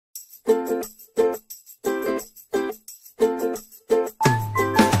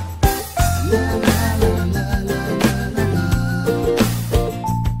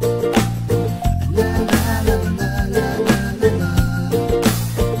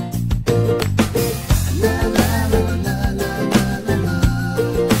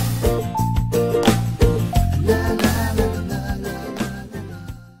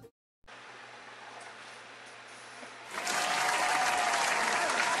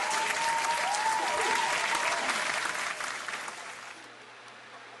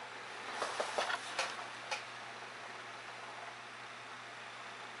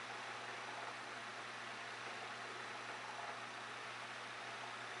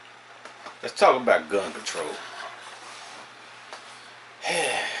Let's talk about gun control.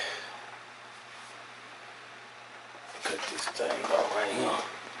 Cut this thing off right here.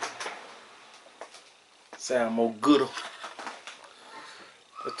 Sound more gooder.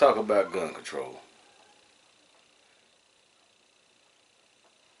 Let's talk about gun control.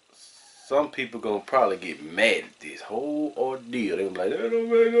 Some people gonna probably get mad at this whole ordeal. They gonna be like, that don't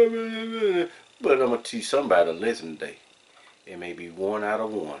make no. But I'm gonna teach somebody a lesson today. It may be 1 out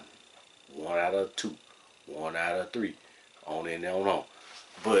of 1, 1 out of 2, 1 out of 3, on and on.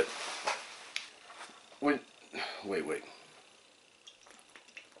 But when wait.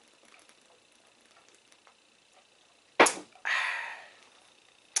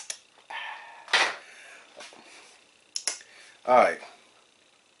 Alright.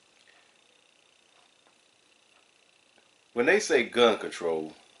 When they say gun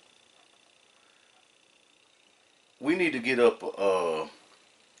control, we need to get up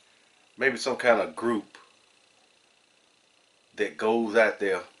maybe some kind of group that goes out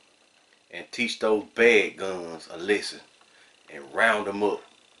there and teach those bad guns a lesson and round them up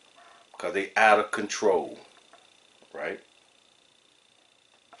because they out of control, right?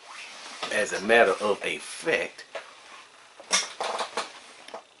 As a matter of a fact,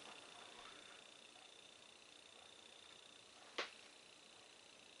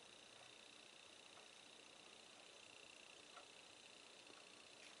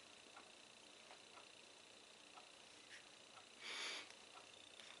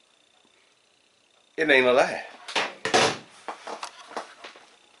 it ain't a lie.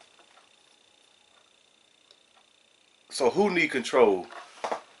 So who need control?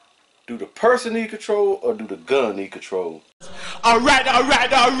 Do the person need control or do the gun need control? Alright.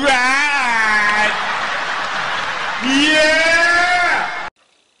 Yeah!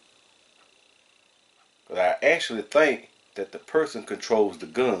 Because I actually think that the person controls the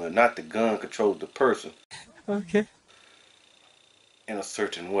gun, not the gun controls the person. Okay. In a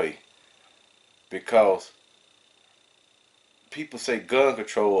certain way. Because people say gun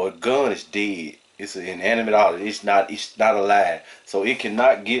control or gun is dead. It's an inanimate object. It's not alive. So it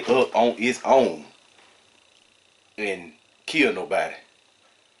cannot get up on its own and kill nobody.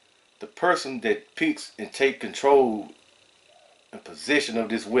 The person that picks and take control and possession of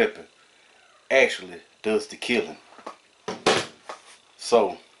this weapon actually does the killing.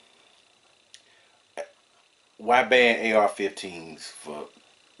 So why ban AR-15s for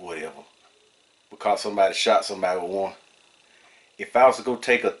whatever? Because somebody shot somebody with one. If I was to go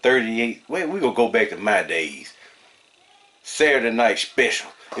take a 38, wait, we gonna go back to my days. Saturday night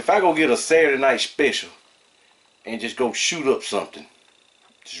special. If I go get a Saturday night special and just go shoot up something,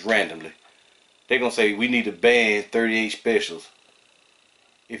 just randomly, they're gonna say we need to ban 38 specials.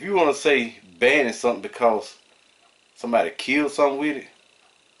 If you wanna say banning something because somebody killed something with it,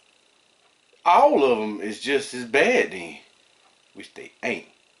 all of them is just as bad then, which they ain't.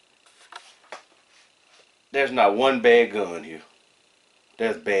 There's not one bad gun here.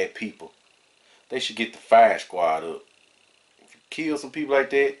 There's bad people. They should get the fire squad up. If you kill some people like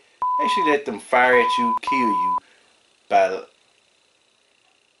that, they should let them fire at you, kill you by...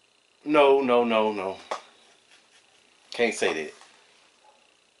 No. Can't say that.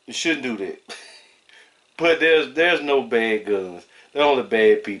 You shouldn't do that. But there's no bad guns. They're only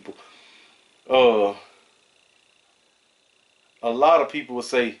bad people. A lot of people will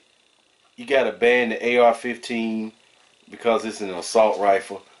say you gotta ban the AR-15 because it's an assault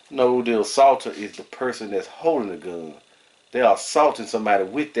rifle. No, the assaulter is the person that's holding the gun. They're assaulting somebody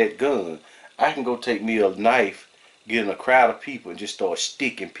with that gun. I can go take me a knife, get in a crowd of people, and just start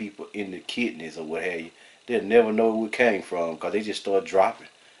sticking people in the kidneys or what have you. They'll never know where it came from because they just start dropping.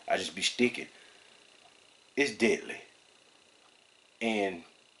 I just be sticking. It's deadly. And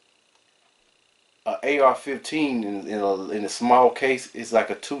an AR-15 in a small case is like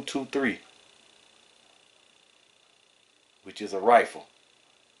a .223, which is a rifle.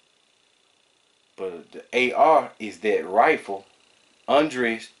 But the AR is that rifle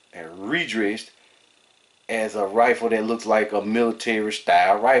undressed and redressed as a rifle that looks like a military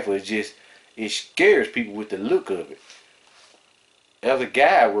style rifle. It scares people with the look of it. There's a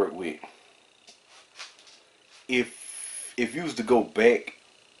guy I work with. If you was to go back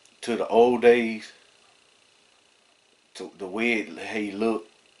to the old days, to the way he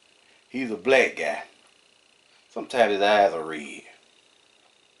looked, he's a black guy. Sometimes his eyes are red.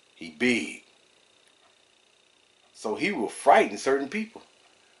 He big. So he will frighten certain people.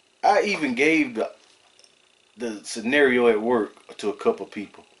 I even gave the scenario at work to a couple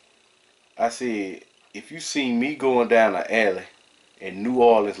people. I said, if you see me going down an alley in New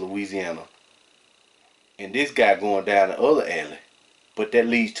Orleans, Louisiana, and this guy going down the other alley, but that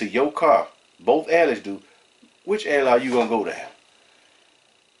leads to your car. Both alleys do. Which alley are you gonna go down?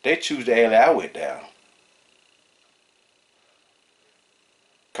 They choose the alley I went down.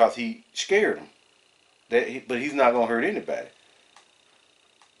 Cause he scared him. But he's not gonna hurt anybody.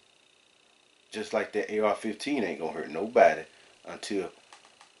 Just like that AR-15 ain't gonna hurt nobody until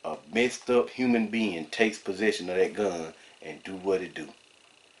a messed up human being takes possession of that gun and do what it do.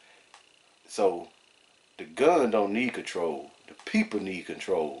 So the gun don't need control. The people need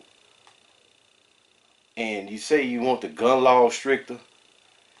control. And you say you want the gun law stricter.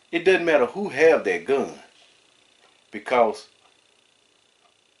 It doesn't matter who have that gun. Because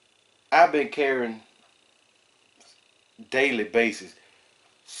I've been carrying daily basis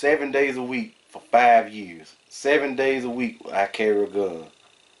 7 days a week for 5 years. 7 days a week I carry a gun.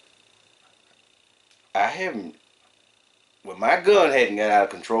 I haven't, well, my gun hadn't got out of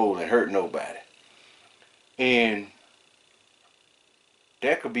control and hurt nobody. And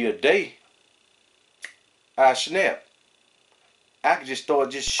there could be a day I snap. I could just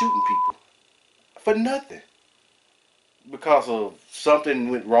start just shooting people for nothing. Because of something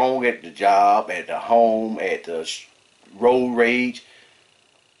went wrong at the job, at the home, at the road rage.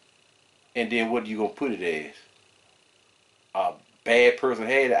 And then what are you going to put it as? A bad person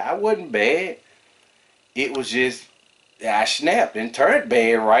had it. I wasn't bad. It was just, I snapped and turned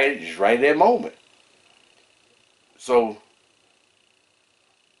bad just right at that moment. So,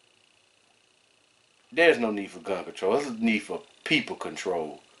 there's no need for gun control. There's a need for people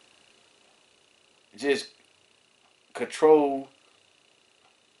control. Just control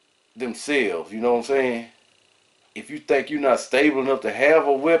themselves, you know what I'm saying? If you think you're not stable enough to have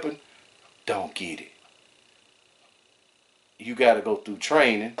a weapon, don't get it. You got to go through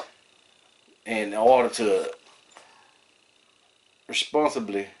training in order to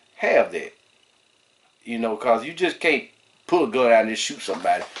responsibly have that. You know, because you just can't pull a gun out and just shoot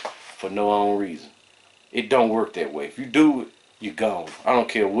somebody for no own reason. It don't work that way. If you do it, you're gone. I don't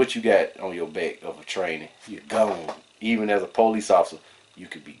care what you got on your back of a training. You're gone. Even as a police officer, you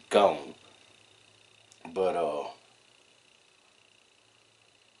could be gone. But,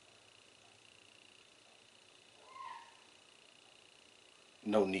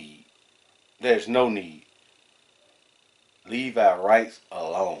 no need. There's no need. Leave our rights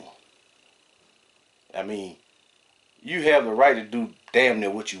alone. I mean, you have the right to do damn near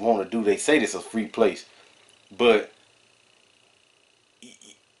what you want to do. They say this is a free place. But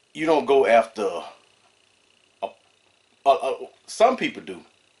you don't go after some people do.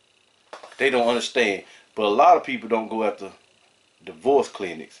 They don't understand. But a lot of people don't go after divorce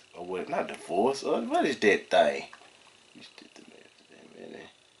clinics or what? Not divorce. What is that thing?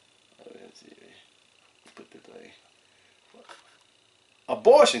 Put the thing.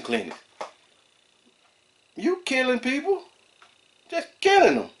 Abortion clinics. You killing people? Just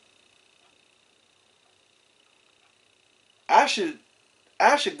killing them. I should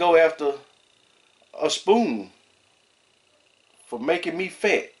go after a spoon for making me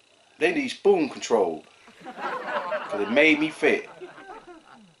fat. They need spoon control because it made me fat.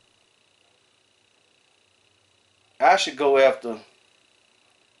 I should go after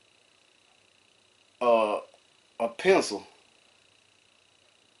a pencil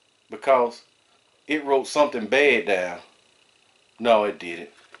because it wrote something bad down. No, it didn't.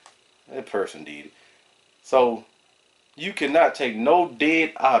 That person did it. So you cannot take no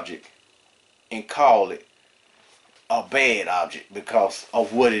dead object and call it a bad object because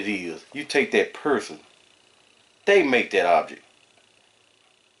of what it is. You take that person, they make that object.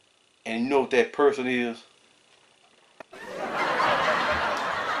 And you know what that person is?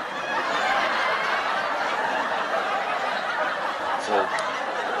 So,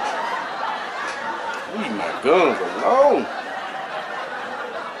 leave my guns alone.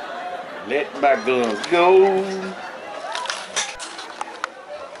 Let my guns go.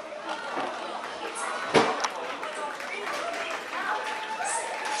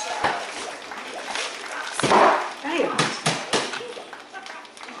 Damn.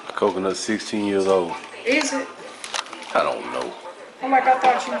 Coconut 16 years old. Is it? I don't know. I'm like, I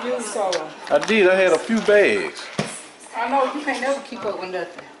thought you used so. I did. I had a few bags. I know you can't never keep up with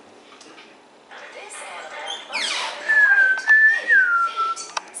nothing.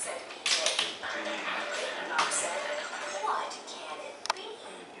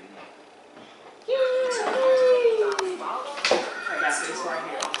 I got this right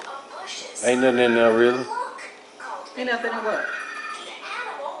here. Ain't nothing in there really. Ain't nothing in what?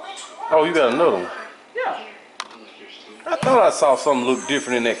 Oh, you got another one. Yeah. I thought I saw something look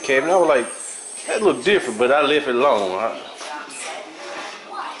different in that cabinet. I was like, that looked different, but I left it alone.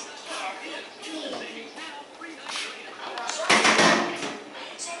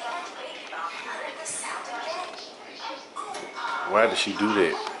 Why did she do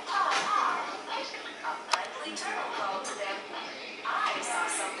that?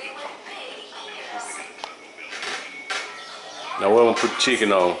 Now we're gonna put the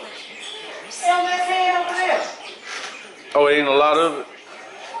chicken on. Hell, that hand over there. Oh, it ain't a lot of it?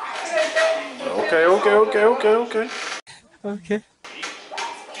 Okay. Okay.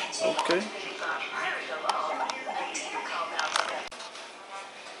 Okay.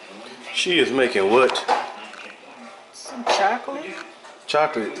 She is making what? Some chocolate.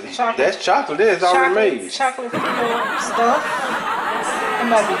 Chocolate. Chocolate. That's chocolate. That's already made. Chocolate filled stuff. It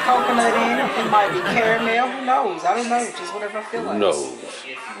might be coconut in it. It might be caramel. Who knows? I don't know. Just whatever I feel like. No.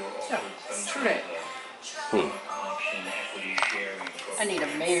 Yeah, true that. I need a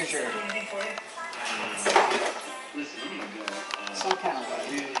measure. Some kind of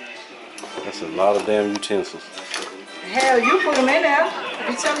way. That's a lot of damn utensils. Hell, you put them in there.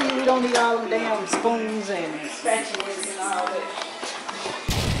 I'm telling you, we don't need all them damn spoons and spatulas and all that.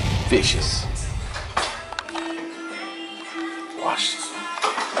 Vicious. Wash.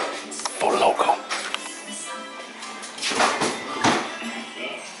 For loco.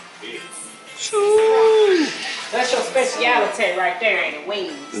 That's your speciality right there, ain't it?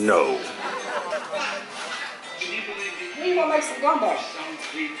 Wings. No. When you gonna make some gumbo? I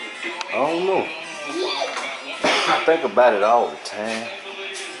don't know. I think about it all the time.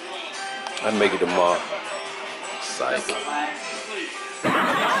 I make it tomorrow. Psych.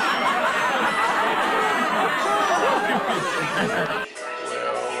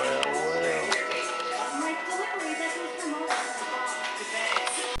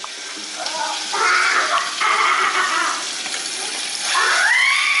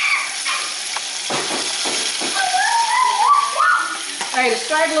 Hey, the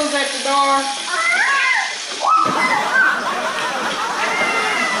stragglers at the door.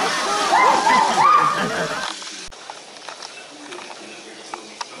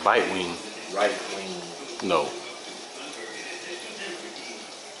 Bite wing. Right wing. No.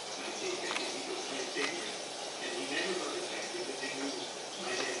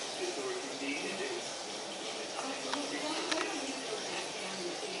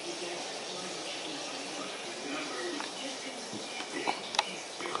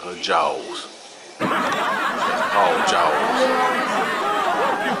 Her jaws. All jaws.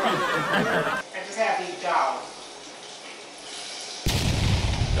 I just have these jaws.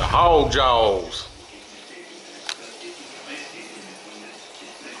 The hog jaws.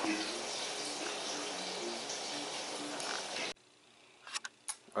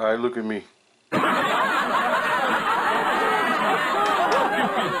 All right, look at me.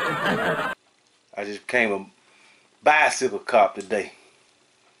 I just became a bicycle cop today.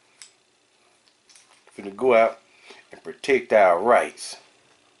 Finna go out and protect our rights.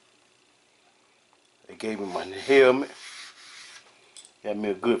 They gave me my helmet. Got me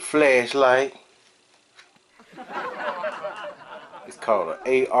a good flashlight. It's called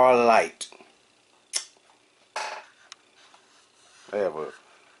an AR light. Have a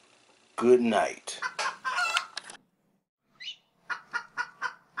good night.